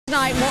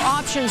Tonight, more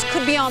options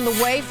could be on the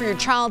way for your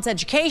child's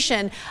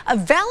education. A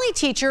Valley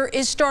teacher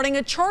is starting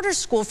a charter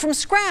school from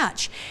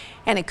scratch,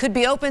 and it could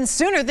be open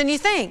sooner than you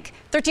think.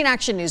 13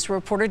 Action News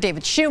reporter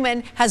David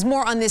Schuman has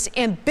more on this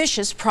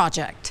ambitious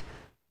project.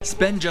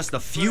 Spend just a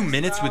few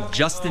minutes with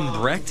Justin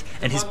Brecht,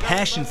 and his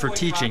passion for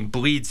teaching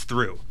bleeds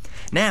through.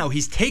 Now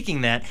he's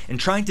taking that and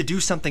trying to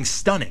do something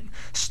stunning.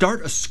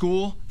 Start a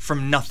school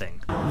from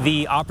nothing.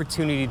 The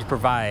opportunity to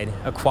provide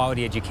a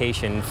quality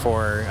education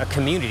for a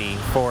community,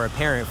 for a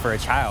parent, for a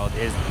child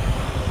is,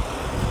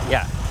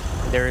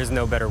 there is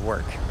no better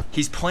work.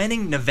 He's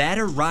planning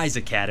Nevada Rise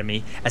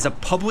Academy as a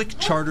public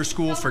charter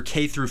school for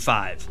K through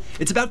 5.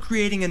 It's about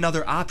creating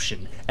another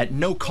option at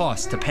no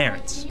cost to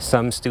parents.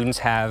 Some students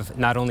have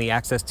not only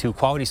access to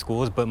quality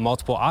schools, but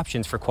multiple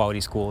options for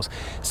quality schools.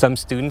 Some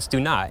students do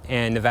not,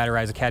 and Nevada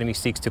Rise Academy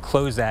seeks to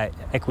close that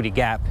equity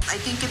gap. I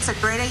think it's a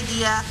great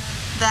idea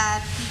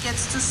that he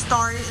gets to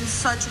start in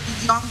such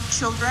young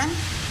children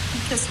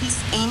because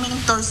he's aiming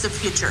towards the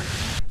future.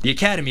 The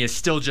academy is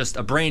still just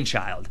a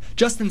brainchild.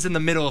 Justin's in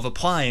the middle of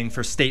applying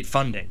for state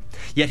funding.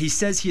 Yet he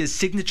says he has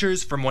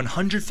signatures from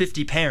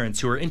 150 parents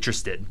who are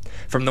interested.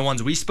 From the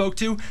ones we spoke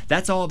to,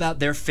 that's all about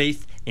their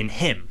faith in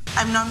him.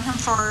 I've known him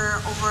for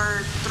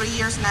over 3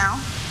 years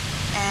now,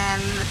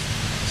 and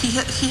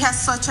he has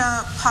such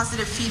a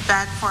positive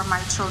feedback for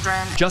my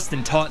children.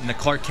 Justin taught in the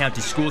Clark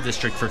County School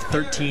District for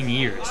 13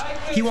 years.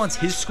 He wants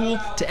his school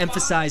to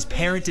emphasize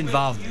parent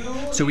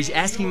involvement, so he's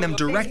asking them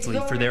directly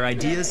for their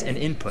ideas and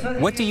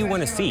input. What do you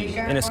want to see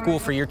in a school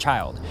for your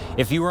child?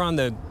 If you were on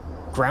the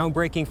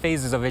groundbreaking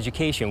phases of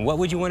education, what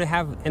would you want to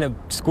have in a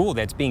school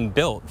that's being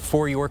built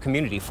for your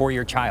community, for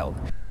your child?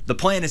 The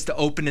plan is to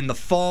open in the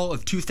fall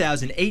of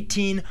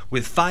 2018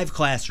 with 5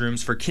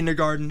 classrooms for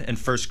kindergarten and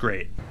first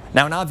grade.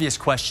 Now, an obvious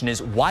question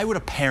is, why would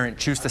a parent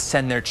choose to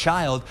send their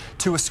child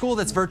to a school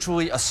that's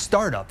virtually a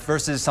startup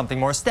versus something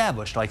more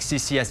established like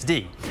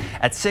CCSD?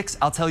 At 6,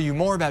 I'll tell you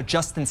more about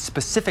Justin's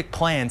specific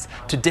plans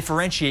to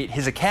differentiate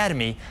his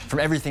academy from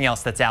everything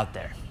else that's out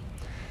there.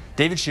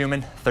 David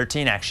Schuman,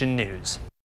 13 Action News.